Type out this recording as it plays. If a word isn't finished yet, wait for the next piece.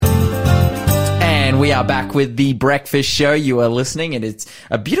We are back with the breakfast show. You are listening, and it's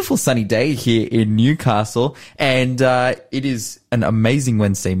a beautiful sunny day here in Newcastle, and it is an amazing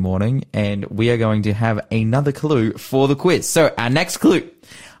Wednesday morning, and we are going to have another clue for the quiz. So our next clue: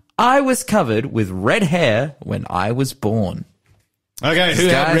 I was covered with red hair when I was born. Okay, who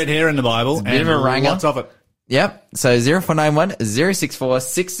had red hair in the Bible? It's a bit of a ranger. Lots of it. Yep. So 0491 064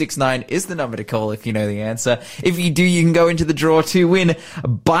 669 is the number to call if you know the answer. If you do, you can go into the draw to win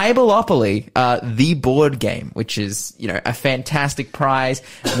Bibleopoly, the board game, which is, you know, a fantastic prize,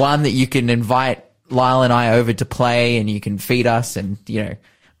 one that you can invite Lyle and I over to play, and you can feed us, and, you know,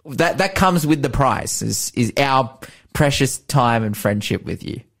 that comes with the prize is our precious time and friendship with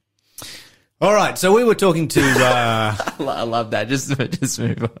you. All right, so we were talking to... I love that. Just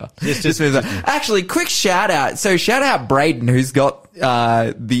move on. Just move on. Actually, quick shout out. So shout out Braden, who's got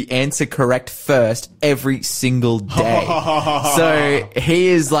the answer correct first every single day. So he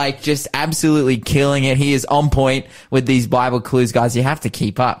is like just absolutely killing it. He is on point with these Bible clues, guys. You have to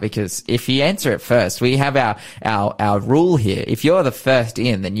keep up, because if you answer it first, we have our rule here. If you're the first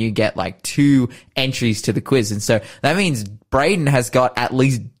in, then you get like 2 entries to the quiz. And so that means Braden has got at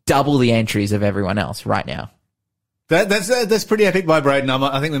least double the entries of everyone else right now. That's pretty epic by Braden.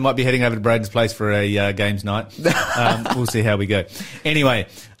 I think we might be heading over to Braden's place for a games night. We'll see how we go. Anyway,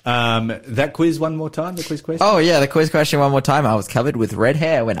 that quiz one more time, the quiz question? Oh, yeah, the quiz question one more time. I was covered with red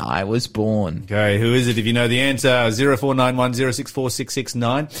hair when I was born. Okay, who is it? If you know the answer, 0491 064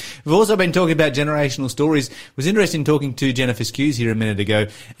 669. We've also been talking about generational stories. It was interesting talking to Jennifer Skews here a minute ago,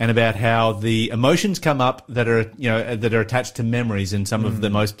 and about how the emotions come up that are, you know, that are attached to memories, and some of the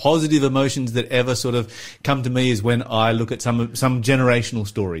most positive emotions that ever sort of come to me is when I look at some generational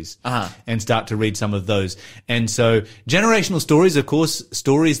stories and start to read some of those. And so generational stories, of course,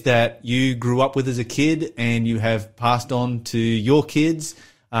 stories that you grew up with as a kid and you have passed on to your kids,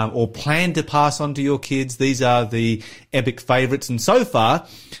 or plan to pass on to your kids. These are the epic favourites. And so far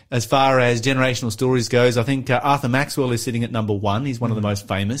as generational stories goes, I think Arthur Maxwell is sitting at number 1. He's one of the most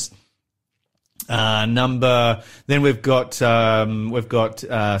famous. Then we've got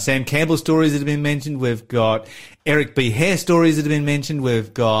Sam Campbell stories that have been mentioned. We've got Eric B. Hare stories that have been mentioned.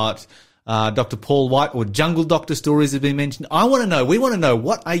 We've got Dr. Paul White or Jungle Doctor stories have been mentioned. We want to know,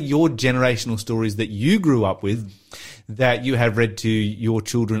 what are your generational stories that you grew up with that you have read to your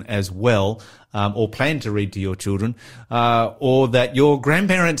children as well, or plan to read to your children, or that your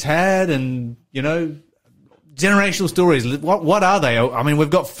grandparents had, and, you know, generational stories. What are they? I mean, we've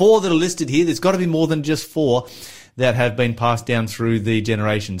got 4 that are listed here. There's got to be more than just 4 that have been passed down through the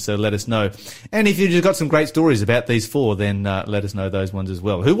generations, so let us know. And if you've just got some great stories about these 4, then let us know those ones as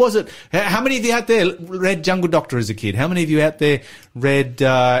well. Who was it? How many of you out there read Jungle Doctor as a kid? How many of you out there read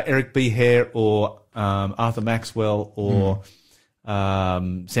Eric B. Hare or Arthur Maxwell or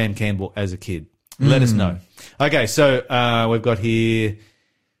Sam Campbell as a kid? Let us know. Okay, so we've got here...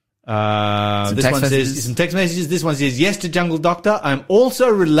 this one says some text messages. This one says, yes to Jungle Doctor. I'm also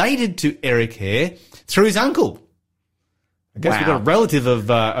related to Eric Hare through his uncle. I guess we've got a relative of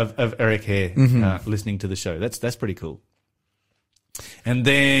Eric Hare listening to the show. That's pretty cool. And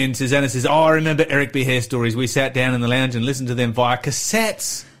then Susanna says, oh, I remember Eric B. Hare stories. We sat down in the lounge and listened to them via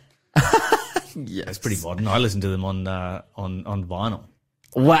cassettes. Yes. That's pretty modern. I listened to them on vinyl.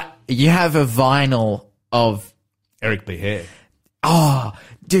 What? You have a vinyl of Eric B. Hare. Oh,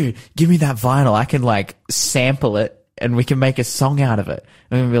 dude, give me that vinyl. I can, like, sample it, and we can make a song out of it.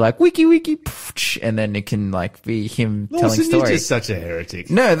 And we can be like, wiki, wiki, pooch, and then it can, like, be him telling stories. You're just such a heretic.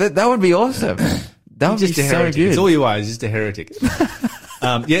 No, that would be awesome. That would be so good. It's all you are, is just a heretic.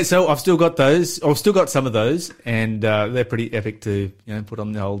 Yeah, so I've still got those. I've still got some of those, and they're pretty epic to, you know, put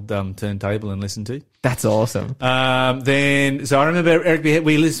on the old turntable and listen to. That's awesome. So I remember Eric B. Hare,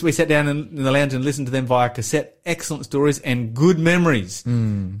 we sat down in the lounge and listened to them via cassette. Excellent stories and good memories.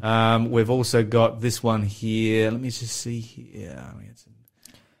 We've also got this one here. Let me just see here.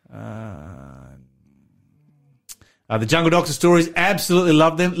 The Jungle Doctor stories, absolutely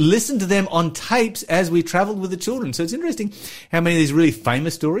love them. Listen to them on tapes as we travelled with the children. So it's interesting how many of these really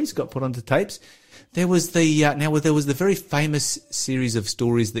famous stories got put onto tapes. There was the very famous series of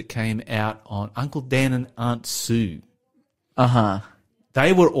stories that came out on Uncle Dan and Aunt Sue.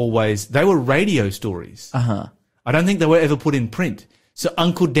 They were radio stories. I don't think they were ever put in print. So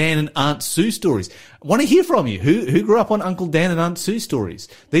Uncle Dan and Aunt Sue stories. I want to hear from you. Who grew up on Uncle Dan and Aunt Sue stories?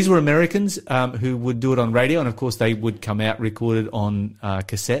 These were Americans who would do it on radio, and of course they would come out recorded on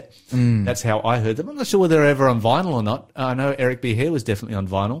cassette. That's how I heard them. I'm not sure whether they're ever on vinyl or not. I know Eric B. Hare was definitely on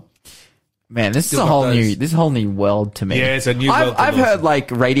vinyl. Man, this is Still a got whole those- this is a whole new world to me. Yeah, it's a new world to I've Lawson. heard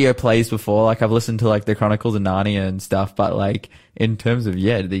like radio plays before, like I've listened to like the Chronicles of Narnia and stuff, but like in terms of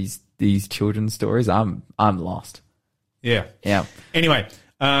these children's stories, I'm lost. Yeah. Yeah. Anyway,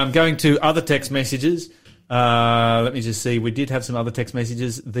 going to other text messages. Let me just see. We did have some other text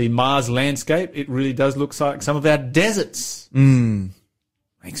messages. The Mars landscape, it really does look like some of our deserts.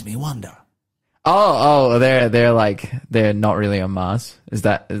 Makes me wonder. Oh, they're not really on Mars. Is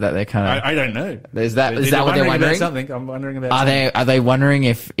that their kind of? I don't know. Is that what they're about wondering? something. I'm wondering about Are something. they wondering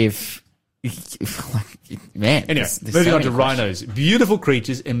if man? Anyway, there's moving so on to many questions. rhinos. Beautiful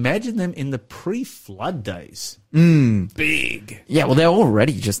creatures. Imagine them in the pre-flood days. Big. Yeah, well, they're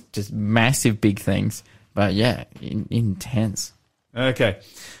already just massive big things, but yeah, intense. Okay.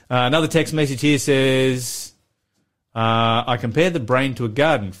 Another text message here says, I compare the brain to a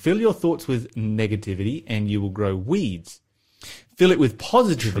garden. Fill your thoughts with negativity and you will grow weeds. Fill it with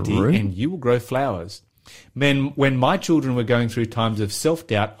positivity True. and you will grow flowers. When my children were going through times of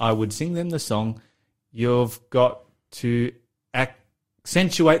self-doubt, I would sing them the song, you've got to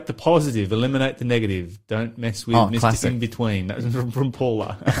accentuate the positive, eliminate the negative. Don't mess with Mr. classic. In Between. That was from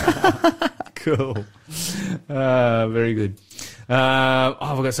Paula. Cool. Very good. We've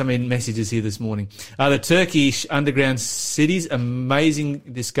got so many messages here this morning. The Turkish underground cities, amazing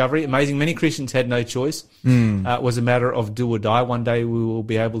discovery. Amazing. Many Christians had no choice. It was a matter of do or die. One day we will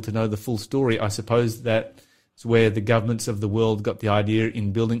be able to know the full story. I suppose that's where the governments of the world got the idea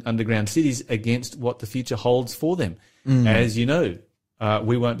in building underground cities against what the future holds for them. As you know,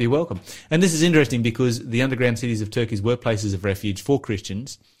 we won't be welcome. And this is interesting because the underground cities of Turkey were places of refuge for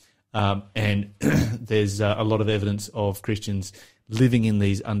Christians. And there's a lot of evidence of Christians living in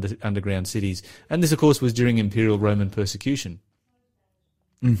these underground cities. And this, of course, was during Imperial Roman persecution.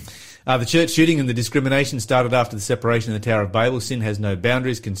 The church shooting and the discrimination started after the separation of the Tower of Babel. Sin has no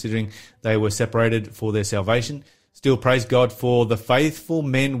boundaries, considering they were separated for their salvation. Still praise God for the faithful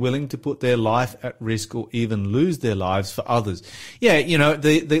men willing to put their life at risk or even lose their lives for others. Yeah, you know,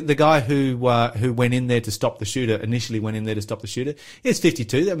 the guy who went in there to stop the shooter, initially went in there to stop the shooter, he's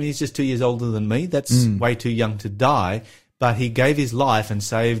 52. I mean, he's just 2 years older than me. That's way too young to die. But he gave his life and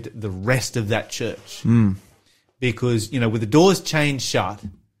saved the rest of that church. Because, you know, with the doors chained shut,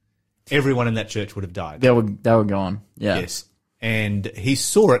 everyone in that church would have died. They were gone. Yeah. Yes. And he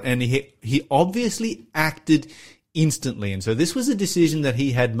saw it and he obviously acted instantly. And so this was a decision that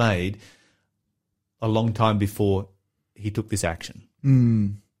he had made a long time before he took this action.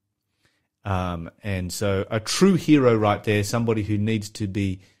 And so a true hero right there, somebody who needs to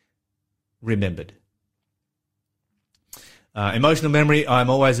be remembered. Emotional memory. I'm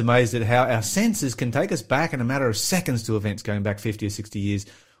always amazed at how our senses can take us back in a matter of seconds to events going back 50 or 60 years,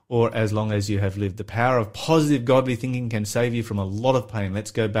 or as long as you have lived. The power of positive, godly thinking can save you from a lot of pain.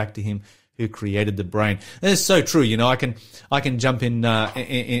 Let's go back to him who created the brain. And it's so true. You know, I can jump in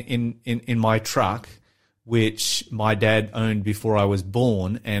my truck, which my dad owned before I was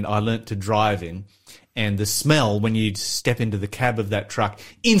born, and I learnt to drive in. And the smell when you step into the cab of that truck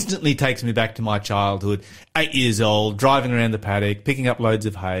instantly takes me back to my childhood, 8 years old, driving around the paddock, picking up loads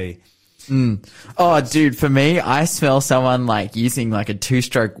of hay. Oh, dude, for me, I smell someone like using like a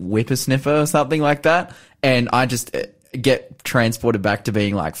 2-stroke whippersnipper or something like that, and I just get transported back to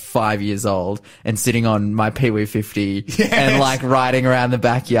being like 5 years old and sitting on my Pee-wee 50 and like riding around the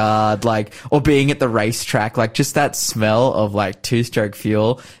backyard, like, or being at the racetrack. Like, just that smell of like 2-stroke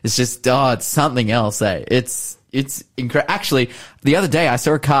fuel is just, it's something else, eh? It's incredible. Actually, the other day I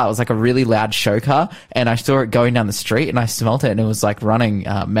saw a car. It was like a really loud show car, and I saw it going down the street, and I smelt it, and it was like running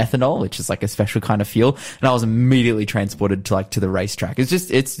methanol, which is like a special kind of fuel. And I was immediately transported to the racetrack. It's just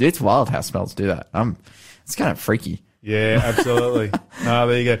it's wild how smells do that. It's kind of freaky. Yeah, absolutely.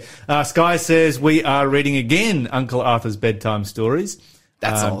 There you go. Sky says we are reading again Uncle Arthur's bedtime stories.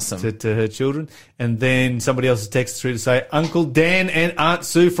 That's awesome. To her children. And then somebody else has texted through to say, Uncle Dan and Aunt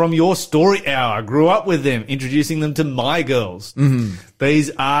Sue from your story hour. Grew up with them, introducing them to my girls.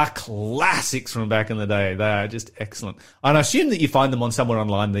 These are classics from back in the day. They are just excellent. And I assume that you find them on somewhere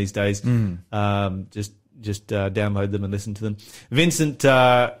online these days. Just download them and listen to them. Vincent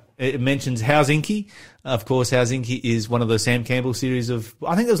it mentions How's Inky. Of course, How's Inky is one of the Sam Campbell series of,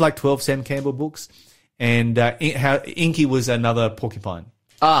 I think there was like 12 Sam Campbell books. And Inky was another porcupine.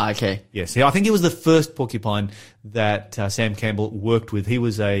 Ah, okay. Yes, I think he was the first porcupine that Sam Campbell worked with. He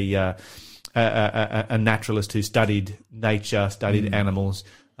was a naturalist who studied nature, studied animals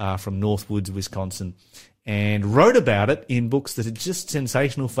from Northwoods, Wisconsin, and wrote about it in books that are just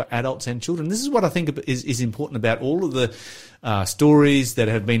sensational for adults and children. This is what I think is important about all of the stories that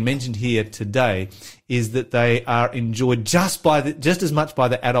have been mentioned here today, is that they are enjoyed just as much by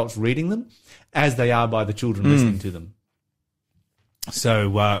the adults reading them as they are by the children listening to them.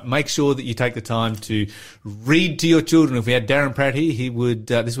 So make sure that you take the time to read to your children. If we had Darren Pratt here, he would.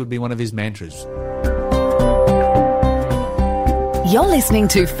 This would be one of his mantras. You're listening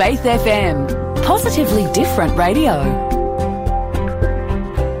to Faith FM, positively different radio.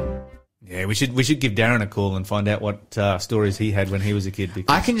 Yeah, we should give Darren a call and find out what stories he had when he was a kid.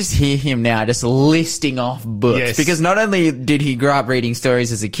 Because I can just hear him now just listing off books. Yes. Because not only did he grow up reading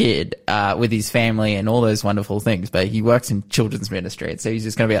stories as a kid with his family and all those wonderful things, but he works in children's ministry. And so he's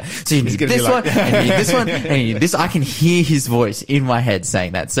just going to be like, so you need this one, and you need this one, and you need this. I can hear his voice in my head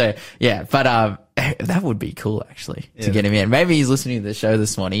saying that. So, yeah, but that would be cool, actually, to get him in. Maybe he's listening to the show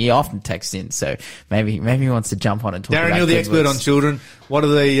this morning. He often texts in, so maybe he wants to jump on and talk about Darren, you're the good expert books. on children. What are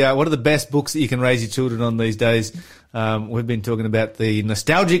the best books that you can raise your children on these days? We've been talking about the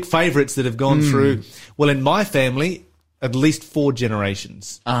nostalgic favourites that have gone through. Well, in my family, at least 4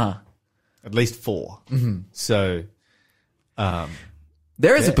 generations. At least 4. Mm-hmm. So,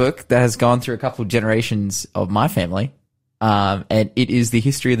 there is a book that has gone through a couple of generations of my family. And it is the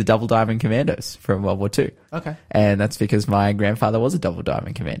history of the Double Diamond Commandos from World War II. Okay. And that's because my grandfather was a Double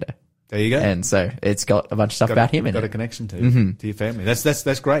Diamond Commando. There you go. And so it's got a bunch of stuff about him in got it. a connection to your family.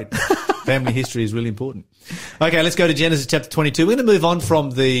 That's great. Family history is really important. Okay, let's go to Genesis chapter 22. We're going to move on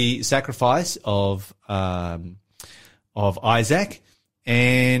from the sacrifice of Isaac,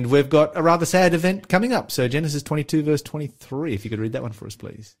 and we've got a rather sad event coming up. So Genesis 22 verse 23, if you could read that one for us,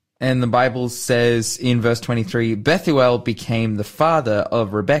 please. And the Bible says in verse 23, Bethuel became the father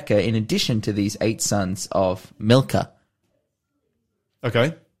of Rebekah in addition to these 8 sons of Milcah.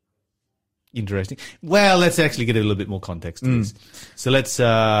 Okay. Interesting. Well, let's actually get a little bit more context to this. So let's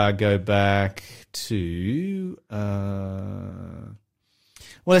go back to...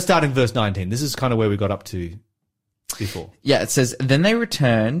 let's start in verse 19. This is kind of where we got up to before. Yeah, it says, Then they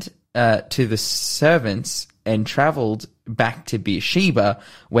returned to the servants and travelled back to Beersheba,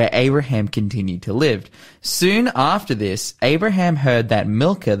 where Abraham continued to live. Soon after this, Abraham heard that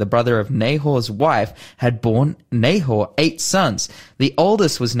Milcah, the brother of Nahor's wife, had borne Nahor 8 sons. The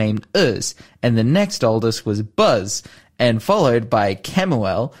oldest was named Uz, and the next oldest was Buz, and followed by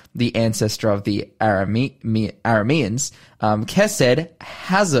Kemuel, the ancestor of the Arameans, Kesed,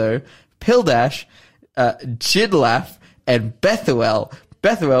 Hazo, Pildash, Jidlaph, and Bethuel.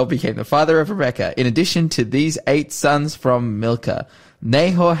 Bethuel became the father of Rebekah, in addition to these 8 sons from Milcah.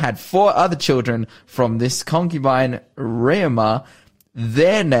 Nahor had 4 other children from this concubine, Reumah.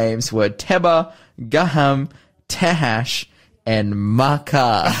 Their names were Teba, Gaham, Tehash, and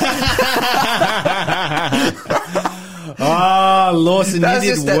Maacah. Lawson, you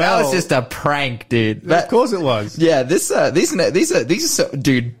did well. That was just a prank, dude. Of course it was. Yeah, these are so,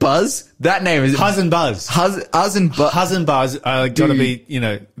 dude, Buzz, that name is... Huz and Buzz. Huz and Buzz. Huz and Buzz are got to be,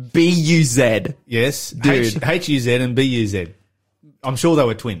 B-U-Z. Yes. Dude. H-U-Z and B-U-Z. I'm sure they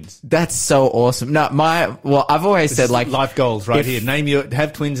were twins. That's so awesome. No, I've always said, like... Life goals right here.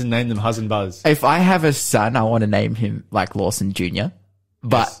 Have twins and name them Huz and Buzz. If I have a son, I want to name him, like, Lawson Jr.,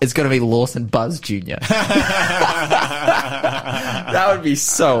 but it's going to be Lawson Buzz Jr. That would be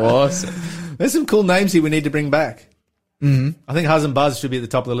so awesome. There's some cool names here we need to bring back. Mm-hmm. I think Huz and Buzz should be at the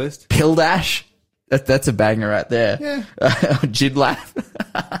top of the list. Pildash. That's a banger right there. Yeah. Jidlaph.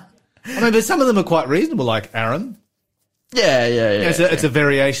 I mean, but some of them are quite reasonable, like Aaron. Yeah. It's a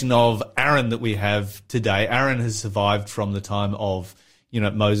variation of Aaron that we have today. Aaron has survived from the time of,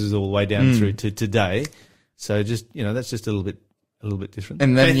 Moses all the way down through to today. So just, that's just a little bit different.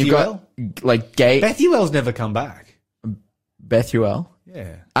 And then Bethuel? you've got, like, Bethuel's never come back. Bethuel.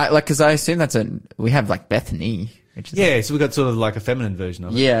 Yeah. Because I assume we have, like, Bethany. Which is so we've got sort of like a feminine version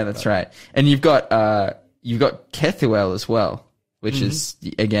of it. Yeah, that's right. And you've got Kethuel as well, which is,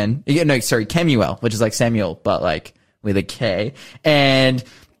 again, Kemuel, which is like Samuel, but like with a K. And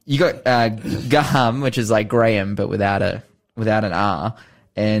you got Gaham, which is like Graham, but without an R.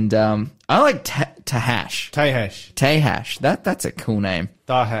 And I like Tehash. Tehash. That's a cool name.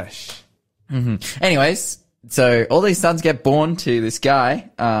 Tahash. Mm-hmm. Anyways, so all these sons get born to this guy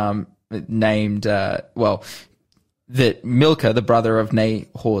named, that Milcah, the brother of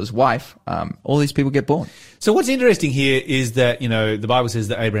Nahor's wife. All these people get born. So what's interesting here is that, the Bible says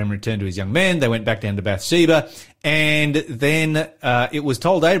that Abraham returned to his young men. They went back down to Bathsheba. And then it was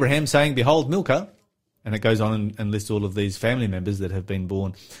told Abraham, saying, Behold, Milcah. And it goes on and lists all of these family members that have been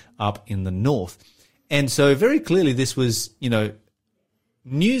born up in the north. And so very clearly this was,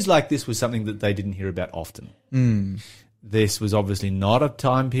 news like this was something that they didn't hear about often. This was obviously not a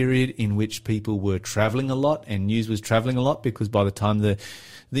time period in which people were traveling a lot and news was traveling a lot, because by the time the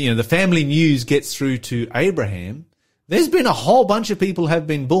family news gets through to Abraham, There's been a whole bunch of people have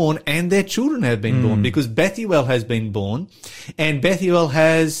been born and their children have been born, because Bethuel has been born, and Bethuel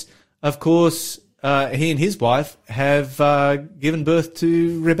has, of course, he and his wife have given birth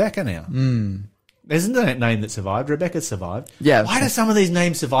to Rebecca now. Isn't that name that survived? Rebecca survived. Yeah. Why do some of these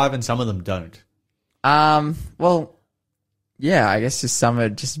names survive and some of them don't? Well, yeah, I guess just some are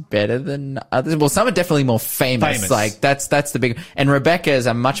just better than others. Well, some are definitely more famous. Like that's the big. And Rebecca is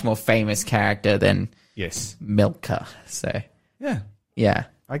a much more famous character than Yes. Milcah. So Yeah.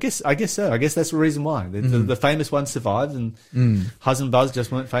 I guess so. I guess that's the reason why the famous ones survived, and Huz and Buzz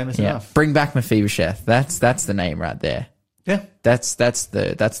just weren't famous enough. Bring back Mephibosheth. That's the name right there. Yeah. That's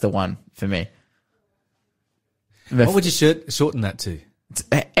the one for me. What would you shorten that to? It's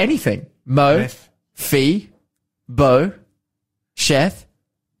anything. Mo, Meph. Fee, Bo, Sheth.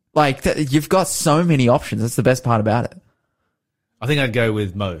 Like, you've got so many options. That's the best part about it. I think I'd go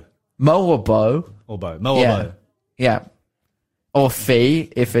with Mo Mo or Bo. or Bo. Mo or Bo. Yeah. Or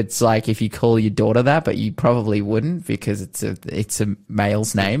Fee, if it's like, if you call your daughter that, but you probably wouldn't because it's a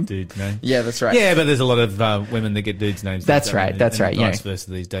male's name. Dude's name. Yeah, that's right. Yeah, but there's a lot of women that get dudes' names. That's right. That's right. Vice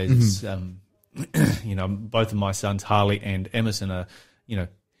versa these days. It's, both of my sons, Harley and Emerson, are,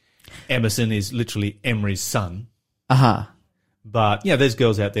 Emerson is literally Emery's son. Uh-huh. But, there's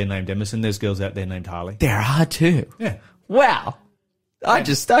girls out there named Emerson. There's girls out there named Harley. There are too. Yeah. Wow. I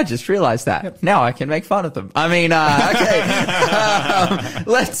just realized that. Yep. Now I can make fun of them. I mean, okay.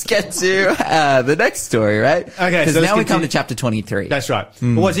 Let's get to the next story, right? Okay. Because now we come to chapter 23. That's right.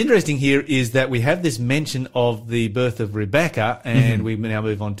 But what's interesting here is that we have this mention of the birth of Rebecca, and we now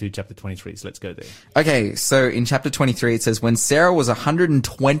move on to chapter 23. So let's go there. Okay. So in chapter 23, it says, when Sarah was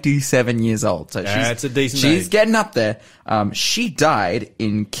 127 years old. So that's a decent She's age. getting up there. She died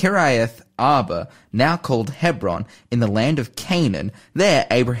in Kiriath Arba, now called Hebron, in the land of Canaan. There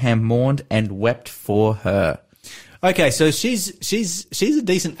Abraham mourned and wept for her. Okay, so she's a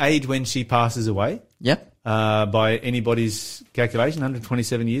decent age when she passes away. Yep. By anybody's calculation,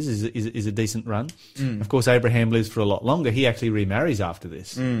 127 years is a decent run. Of course, Abraham lives for a lot longer. He actually remarries after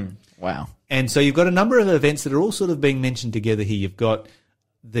this. Wow. And so you've got a number of events that are all sort of being mentioned together here. You've got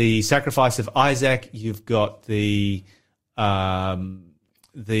the sacrifice of Isaac. You've got the birth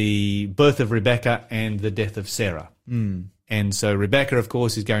of Rebecca and the death of Sarah. And so Rebecca, of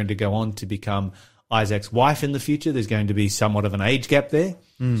course, is going to go on to become Isaac's wife in the future. There's going to be somewhat of an age gap there.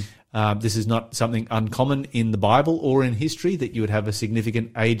 This is not something uncommon in the Bible or in history, that you would have a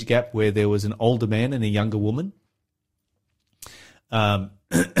significant age gap where there was an older man and a younger woman. And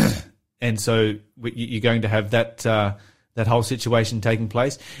so you're going to have that whole situation taking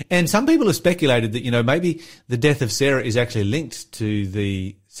place. And some people have speculated that, maybe the death of Sarah is actually linked to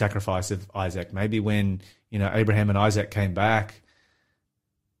the sacrifice of Isaac. Maybe when, Abraham and Isaac came back,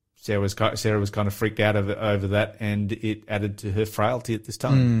 Sarah was kind of freaked out over that, and it added to her frailty at this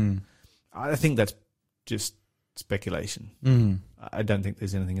time. I think that's just speculation. I don't think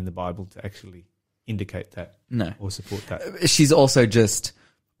there's anything in the Bible to actually indicate that. No. Or support that. She's also just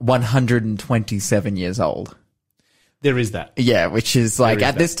 127 years old. There is that. Yeah, which is like,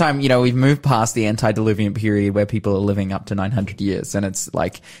 at this time, we've moved past the antediluvian period where people are living up to 900 years, and it's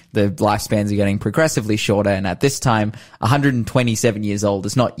like the lifespans are getting progressively shorter, and at this time, 127 years old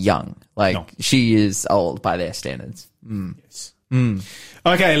is not young. Like, no. She is old by their standards. Yes.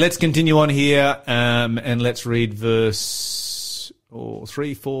 Okay, let's continue on here, and let's read verse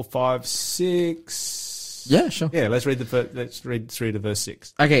 3, 4, 5, 6. Yeah, sure. Yeah, let's read through to verse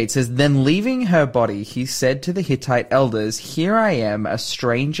 6. Okay, it says, then leaving her body, he said to the Hittite elders, here I am, a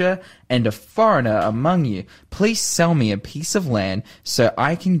stranger and a foreigner among you. Please sell me a piece of land so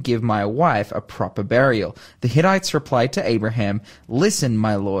I can give my wife a proper burial. The Hittites replied to Abraham, listen,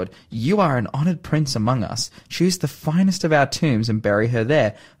 my lord, you are an honored prince among us. Choose the finest of our tombs and bury her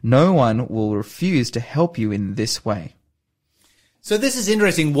there. No one will refuse to help you in this way. So this is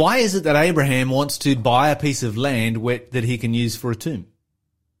interesting. Why is it that Abraham wants to buy a piece of land that he can use for a tomb?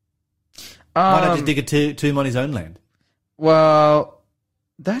 Why not just dig a tomb on his own land? Well,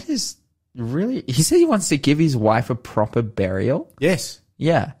 that is really... He said he wants to give his wife a proper burial? Yes.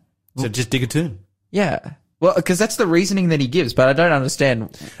 Yeah. So just dig a tomb. Yeah. Well, because that's the reasoning that he gives, but I don't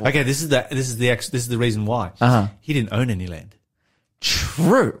understand. Okay, this is the reason why. He didn't own any land.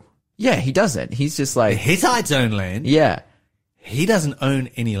 True. Yeah, he doesn't. He's just like... The Hittites own land. Yeah. He doesn't own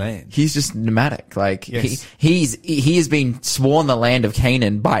any land. He's just nomadic. Like, yes. he has been sworn the land of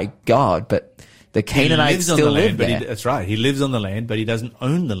Canaan by God, but the Canaanites still live there. That's right. He lives on the land, but he doesn't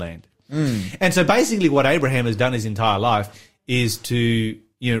own the land. And so basically what Abraham has done his entire life is to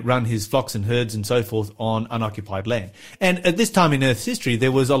run his flocks and herds and so forth on unoccupied land. And at this time in Earth's history,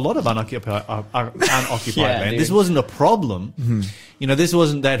 there was a lot of unoccupied land. Dude. This wasn't a problem. Mm-hmm. This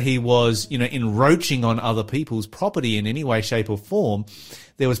wasn't that he was, encroaching on other people's property in any way, shape or form.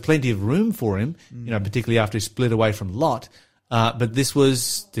 There was plenty of room for him, particularly after he split away from Lot. But this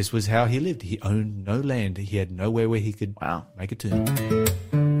was how he lived. He owned no land. He had nowhere where he could make a turn.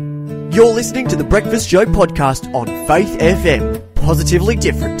 You're listening to the Breakfast Show podcast on Faith FM. Positively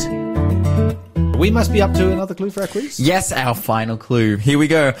different. We must be up to another clue for our quiz. Yes, our final clue. Here we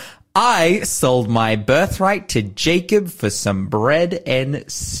go. I sold my birthright to Jacob for some bread and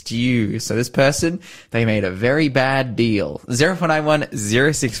stew. So this person, they made a very bad deal. 0491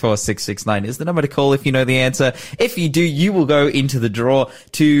 064 669 is the number to call if you know the answer. If you do, you will go into the draw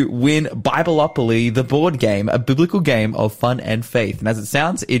to win Bibleopoly, the board game, a biblical game of fun and faith. And as it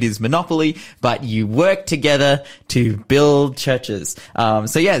sounds, it is Monopoly, but you work together to build churches.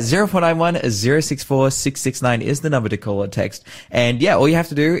 0491 064 669 is the number to call or text. And all you have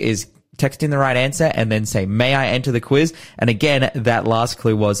to do is text in the right answer and then say, may I enter the quiz? And again, that last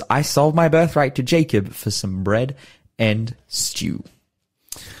clue was, I sold my birthright to Jacob for some bread and stew.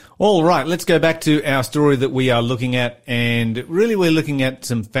 All right, let's go back to our story that we are looking at. And really, we're looking at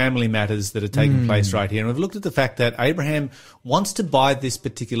some family matters that are taking place right here. And we've looked at the fact that Abraham wants to buy this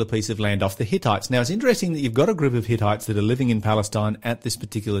particular piece of land off the Hittites. Now, it's interesting that you've got a group of Hittites that are living in Palestine at this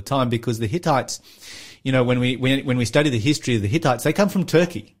particular time, because the Hittites, when we study the history of the Hittites, they come from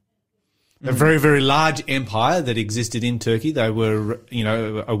Turkey. A very, very large empire that existed in Turkey. They were,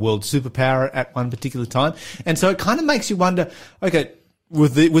 a world superpower at one particular time. And so it kind of makes you wonder, okay,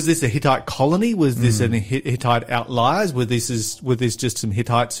 was this a Hittite colony? Was this an Hittite outliers? Was this just some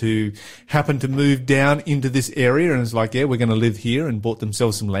Hittites who happened to move down into this area and it's like, we're going to live here, and bought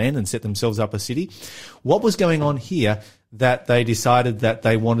themselves some land and set themselves up a city? What was going on here that they decided that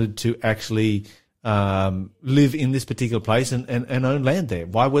they wanted to actually live in this particular place and own land there?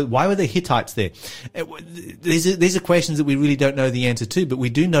 Why were there Hittites there? These are questions that we really don't know the answer to, but we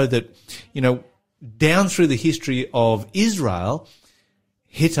do know that, down through the history of Israel,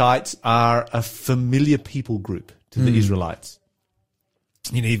 Hittites are a familiar people group to the Israelites.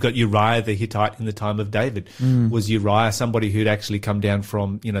 You've got Uriah the Hittite in the time of David. Was Uriah somebody who'd actually come down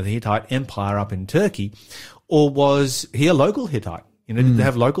from, the Hittite Empire up in Turkey, or was he a local Hittite? Did they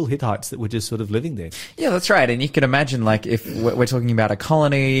have local Hittites that were just sort of living there? Yeah, that's right. And you can imagine, like, if we're talking about a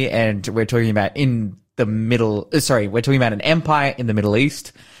colony and we're talking about we're talking about an empire in the Middle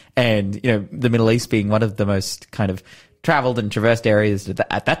East, and, the Middle East being one of the most kind of traveled and traversed areas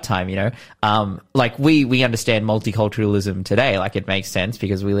at that time, like we understand multiculturalism today. Like, it makes sense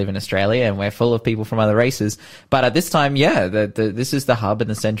because we live in Australia and we're full of people from other races. But at this time, this is the hub and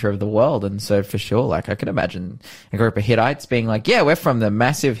the center of the world. And so for sure, like, I could imagine a group of Hittites being like, we're from the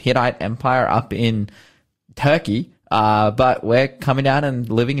massive Hittite empire up in Turkey. But we're coming down and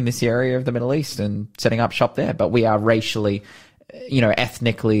living in this area of the Middle East and setting up shop there. But we are racially,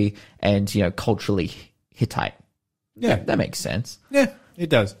 ethnically and, culturally Hittite. Yeah, that makes sense. Yeah, it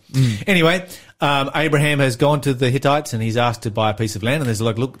does. Anyway, Abraham has gone to the Hittites and he's asked to buy a piece of land, and there's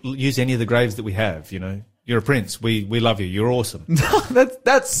like, look, use any of the graves that we have, You're a prince. We love you. You're awesome.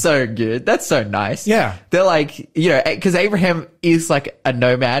 That's so good. That's so nice. Yeah. They're like, because Abraham is like a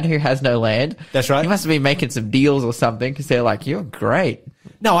nomad who has no land. That's right. He must have been making some deals or something, because they're like, you're great.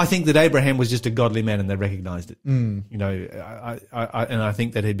 No, I think that Abraham was just a godly man and they recognized it. I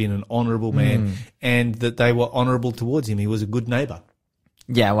think that he'd been an honorable man and that they were honorable towards him. He was a good neighbor.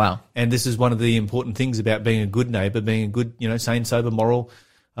 Yeah, wow. And this is one of the important things about being a good neighbor, being a good, sane, sober, moral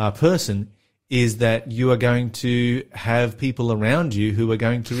person, is that you are going to have people around you who are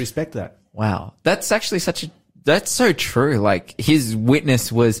going to respect that. Wow. That's actually that's so true. Like, his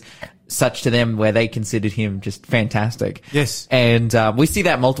witness was such to them where they considered him just fantastic. Yes. And we see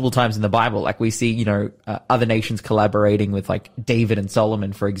that multiple times in the Bible. Like, we see, other nations collaborating with, like, David and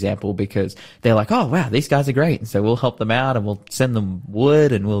Solomon, for example, because they're like, oh, wow, these guys are great. And so we'll help them out and we'll send them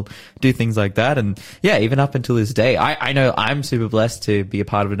wood and we'll do things like that. And even up until this day, I know I'm super blessed to be a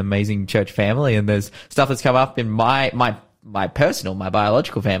part of an amazing church family, and there's stuff that's come up in my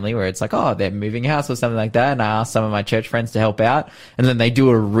biological family where it's like, oh, they're moving house or something like that. And I ask some of my church friends to help out, and then they do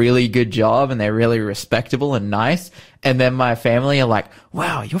a really good job and they're really respectable and nice. And then my family are like,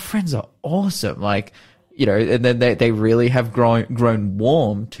 wow, your friends are awesome. Like, and then they really have grown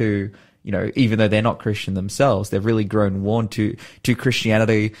warm to, even though they're not Christian themselves, they've really grown warm to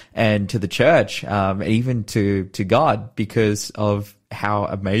Christianity and to the church, even to God, because of how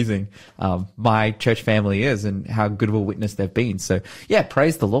amazing my church family is and how good of a witness they've been. So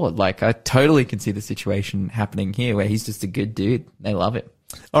praise the Lord. Like, I totally can see the situation happening here where he's just a good dude. They love it.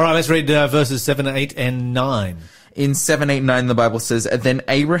 All right, let's read verses 7, 8, and 9. In 7:8-9, the Bible says, Then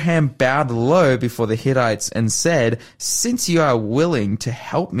Abraham bowed low before the Hittites and said, Since you are willing to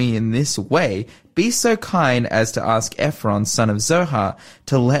help me in this way, be so kind as to ask Ephron, son of Zohar,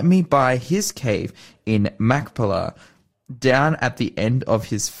 to let me buy his cave in Machpelah, down at the end of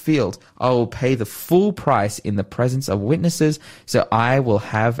his field. I will pay the full price in the presence of witnesses, so I will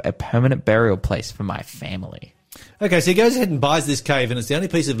have a permanent burial place for my family. Okay, so he goes ahead and buys this cave, and it's the only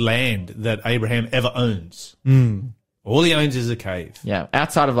piece of land that Abraham ever owns. All he owns is a cave. Yeah,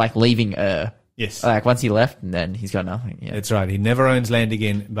 outside of like leaving Yes. Like once he left, and then he's got nothing. Yeah. That's right. He never owns land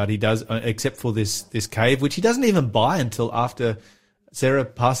again, but he does, except for this cave, which he doesn't even buy until after Sarah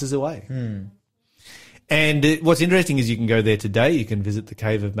passes away. And what's interesting is you can go there today. You can visit the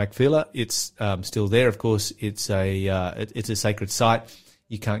cave of Machpelah. It's still there, of course. It's a sacred site.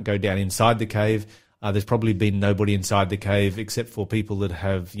 You can't go down inside the cave. There's probably been nobody inside the cave except for people that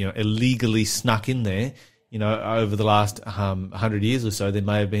have, illegally snuck in there. Over the last 100 years or so, there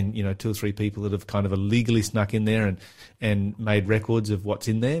may have been, 2 or 3 people that have kind of illegally snuck in there and made records of what's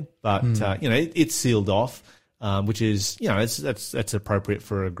in there. But, it's sealed off, which is, that's appropriate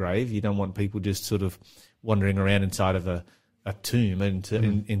for a grave. You don't want people just sort of wandering around inside of a tomb and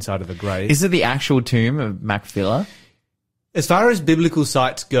inside of a grave. Is it the actual tomb of Machpelah? As far as biblical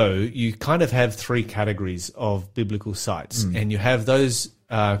sites go, you kind of have 3 categories of biblical sites. And you have those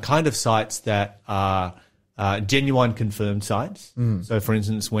kind of sites that are genuine confirmed sites. So, for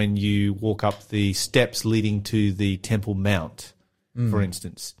instance, when you walk up the steps leading to the Temple Mount, for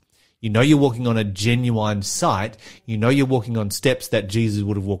instance, you're walking on a genuine site. You're walking on steps that Jesus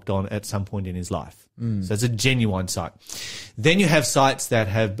would have walked on at some point in his life. So it's a genuine site. Then you have sites that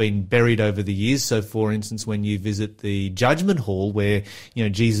have been buried over the years. So, for instance, when you visit the Judgment Hall where,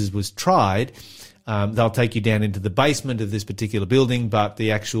 Jesus was tried, they'll take you down into the basement of this particular building, but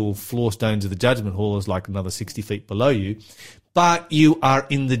the actual floor stones of the Judgment Hall is like another 60 feet below you. But you are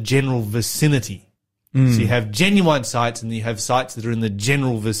in the general vicinity. So you have genuine sites and you have sites that are in the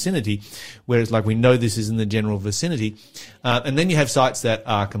general vicinity, whereas like we know this is in the general vicinity. And then you have sites that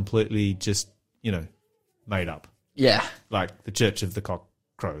are completely just, made up. Yeah. Like the Church of the Cock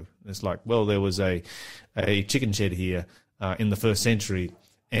Crow. It's like, well, there was a chicken shed here in the 1st century,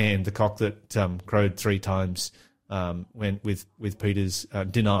 and the cock that crowed 3 times went with Peter's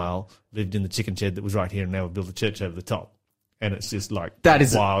denial, lived in the chicken shed that was right here, and now we've built a church over the top. And it's just like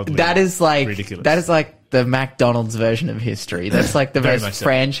wildly ridiculous. That is like the McDonald's version of history. That's like the most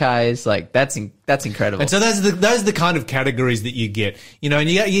franchise. Like that's incredible. And so those are the kind of categories that you get. And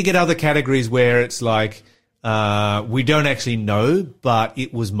you get other categories where it's like we don't actually know, but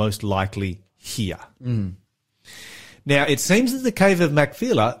it was most likely here. Now it seems that the cave of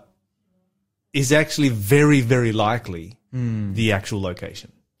Machpelah is actually very, very likely the actual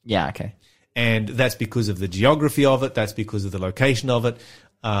location. Yeah. Okay. And that's because of the geography of it. That's because of the location of it.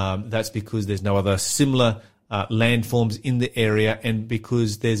 That's because there's no other similar landforms in the area, and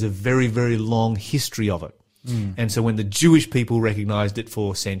because there's a very, very long history of it. And so when the Jewish people recognized it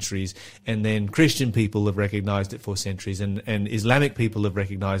for centuries, and then Christian people have recognized it for centuries, and Islamic people have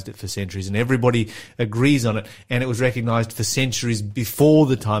recognized it for centuries, and everybody agrees on it, and it was recognized for centuries before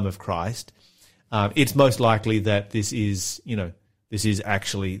the time of Christ, it's most likely that this is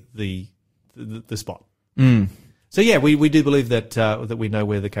actually the spot. So yeah, we do believe that we know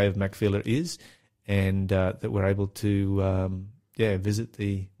where the cave of Machpelah is, and that we're able to visit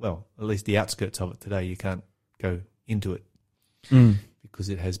at least the outskirts of it today. You can't go into it because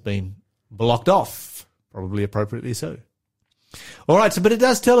it has been blocked off, probably appropriately so. All right, but it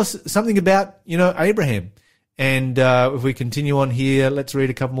does tell us something about Abraham. And if we continue on here, let's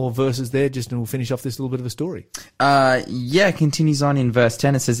read a couple more verses there, and we'll finish off this little bit of a story. It continues on in verse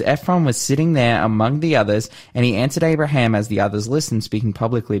 10. It says, Ephron was sitting there among the others, and he answered Abraham as the others listened, speaking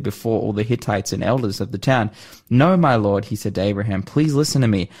publicly before all the Hittites and elders of the town. No, my lord, he said to Abraham, please listen to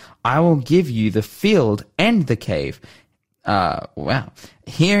me. I will give you the field and the cave.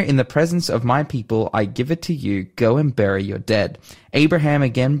 Here in the presence of my people, I give it to you. Go and bury your dead. Abraham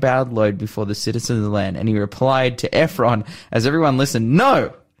again bowed low before the citizens of the land, and he replied to Ephron as everyone listened,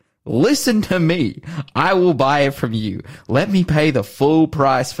 no, listen to me. I will buy it from you. Let me pay the full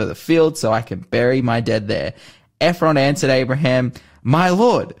price for the field so I can bury my dead there. Ephron answered Abraham, my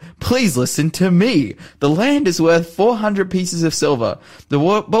lord, please listen to me. The land is worth 400 pieces of silver. But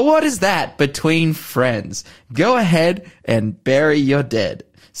what is that between friends? Go ahead and bury your dead.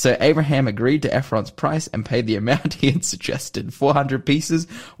 So Abraham agreed to Ephron's price and paid the amount he had suggested, 400 pieces,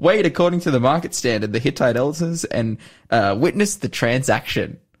 weighed according to the market standard. The Hittite elders and witnessed the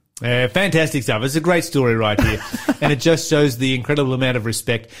transaction. Fantastic stuff. It's a great story right here. And it just shows the incredible amount of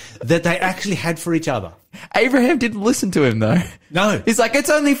respect that they actually had for each other. Abraham didn't listen to him, though. No. He's like, it's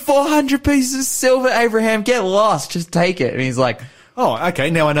only 400 pieces of silver, Abraham. Get lost. Just take it. And he's like, oh, okay,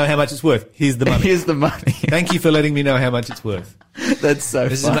 now I know how much it's worth. Here's the money. Here's the money. Thank you for letting me know how much it's worth. That's so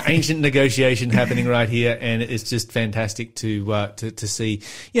This funny. is an ancient negotiation happening right here, and it's just fantastic to see,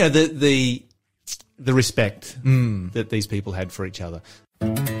 you know, the respect that these people had for each other.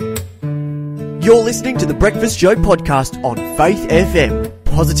 You're listening to the Breakfast Show podcast on Faith FM.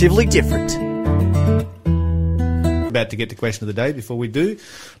 Positively different. About to get to question of the day. Before we do,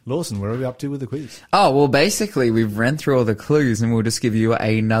 Lawson, where are we up to with the quiz? Oh, well, basically, we've ran through all the clues and we'll just give you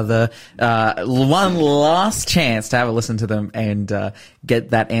another, one last chance to have a listen to them and,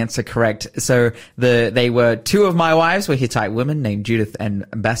 get that answer correct. So they were two of my wives were Hittite women named Judith and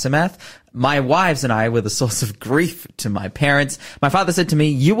Basemath. My wives and I were the source of grief to my parents. My father said to me,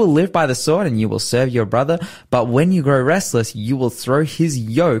 you will live by the sword and you will serve your brother, but when you grow restless, you will throw his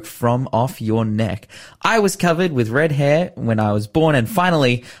yoke from off your neck. I was covered with red hair when I was born, and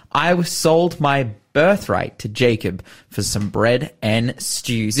finally, I was sold my birthright to Jacob for some bread and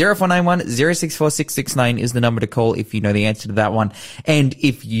stew. 0491 064669 is the number to call if you know the answer to that one. And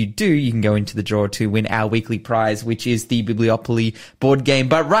if you do, you can go into the draw to win our weekly prize, which is the Bibliopoly board game.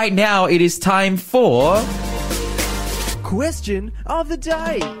 But right now, it is time for... Question of the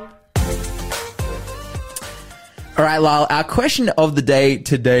day. All right, Lyle, our question of the day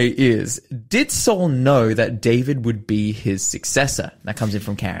today is, did Saul know that David would be his successor? That comes in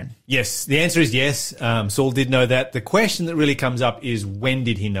from Karen. Yes, the answer is yes. Saul did know that. The question that really comes up is, when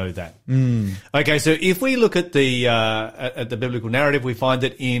did he know that? Okay, so if we look at the biblical narrative, we find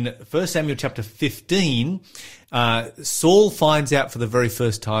that in 1 Samuel chapter 15, Saul finds out for the very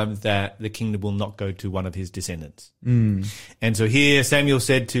first time that the kingdom will not go to one of his descendants. And so here Samuel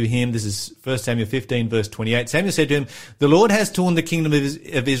said to him, this is 1 Samuel 15 verse 28, Samuel said to him, the Lord has torn the kingdom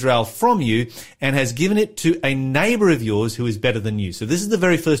of Israel from you and has given it to a neighbor of yours who is better than you. So this is the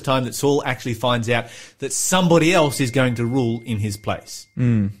very first time that Saul actually finds out that somebody else is going to rule in his place.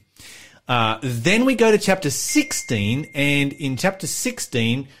 Then we go to chapter 16, and in chapter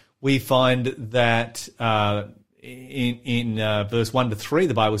 16 we find that in verse 1 to 3,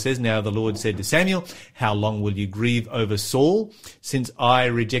 the Bible says, now the Lord said to Samuel, how long will you grieve over Saul, since I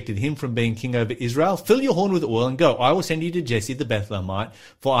rejected him from being king over Israel? Fill your horn with oil and go. I will send you to Jesse the Bethlehemite,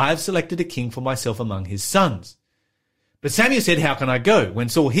 for I have selected a king for myself among his sons. But Samuel said, how can I go? When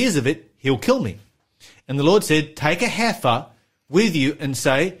Saul hears of it, he'll kill me. And the Lord said, take a heifer with you and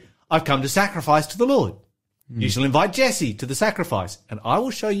say, I've come to sacrifice to the Lord. You shall invite Jesse to the sacrifice, and I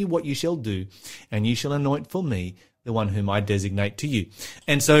will show you what you shall do, and you shall anoint for me the one whom I designate to you.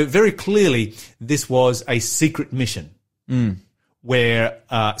 And so very clearly, this was a secret mission where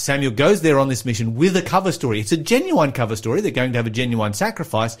Samuel goes there on this mission with a cover story. It's a genuine cover story. They're going to have a genuine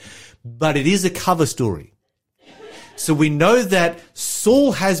sacrifice, but it is a cover story. So we know that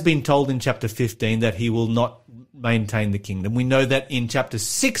Saul has been told in chapter 15 that he will not maintain the kingdom. We know that in chapter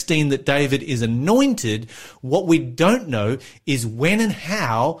 16 that David is anointed. What we don't know is when and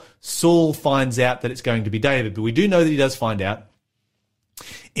how Saul finds out that it's going to be David. But we do know that he does find out.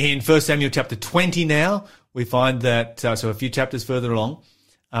 In 1 Samuel chapter 20 now, we find that, so a few chapters further along,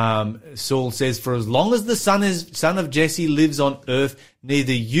 Saul says, for as long as the son of Jesse lives on earth,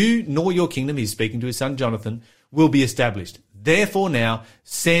 neither you nor your kingdom, he's speaking to his son Jonathan, will be established. Therefore now,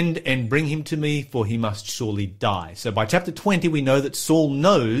 send and bring him to me, for he must surely die. So by chapter 20, we know that Saul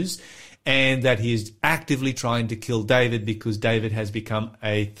knows and that he is actively trying to kill David because David has become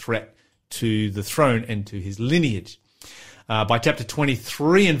a threat to the throne and to his lineage. By chapter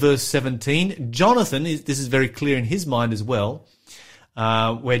 23 and verse 17, Jonathan, this is very clear in his mind as well,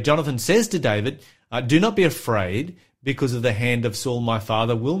 where Jonathan says to David, do not be afraid, because of the hand of Saul my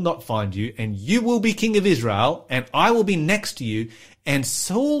father will not find you, and you will be king of Israel, and I will be next to you, and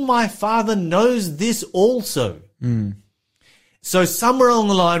Saul my father knows this also. So somewhere along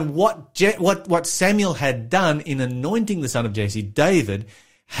the line, what Samuel had done in anointing the son of Jesse, David,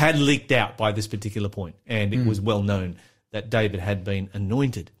 had leaked out by this particular point, and it was well known that David had been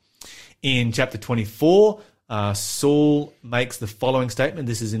anointed. In chapter 24, Saul makes the following statement.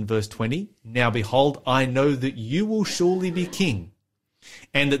 This is in verse 20. Now behold, I know that you will surely be king,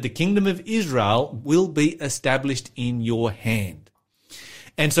 and that the kingdom of Israel will be established in your hand.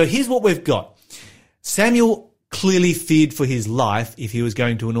 And so here's what we've got. Samuel clearly feared for his life if he was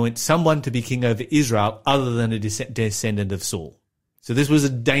going to anoint someone to be king over Israel other than a descendant of Saul. So this was a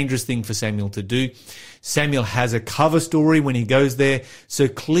dangerous thing for Samuel to do. Samuel has a cover story when he goes there. So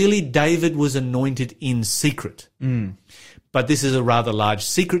clearly David was anointed in secret. but this is a rather large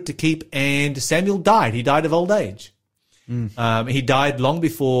secret to keep, and Samuel died. He died of old age. He died long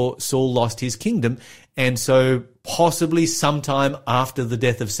before Saul lost his kingdom, and so possibly sometime after the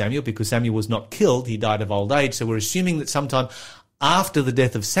death of Samuel, because Samuel was not killed, he died of old age, so we're assuming that sometime after the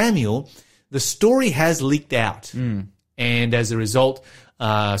death of Samuel, the story has leaked out. And as a result,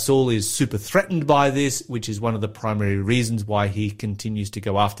 Saul is super threatened by this, which is one of the primary reasons why he continues to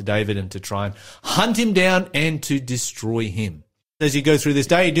go after David and to try and hunt him down and to destroy him. As you go through this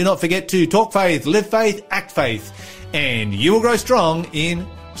day, do not forget to talk faith, live faith, act faith, and you will grow strong in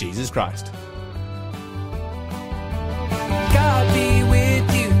Jesus Christ. God be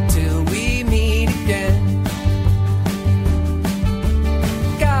with you till we meet again.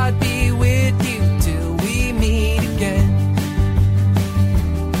 God be with you till we meet again.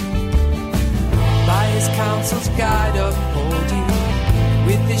 By his counsel's guide uphold you,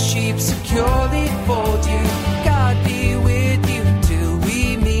 with his sheep securely fold you. God be with you till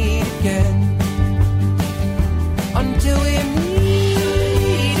we meet again. Until we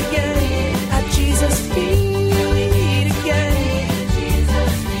meet again at Jesus' feet again.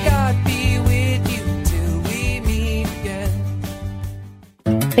 God be with you till we meet again.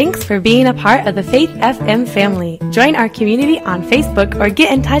 Thanks for being a part of the Faith FM family. Join our community on Facebook or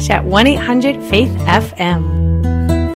get in touch at 1-800-FAITH-FM.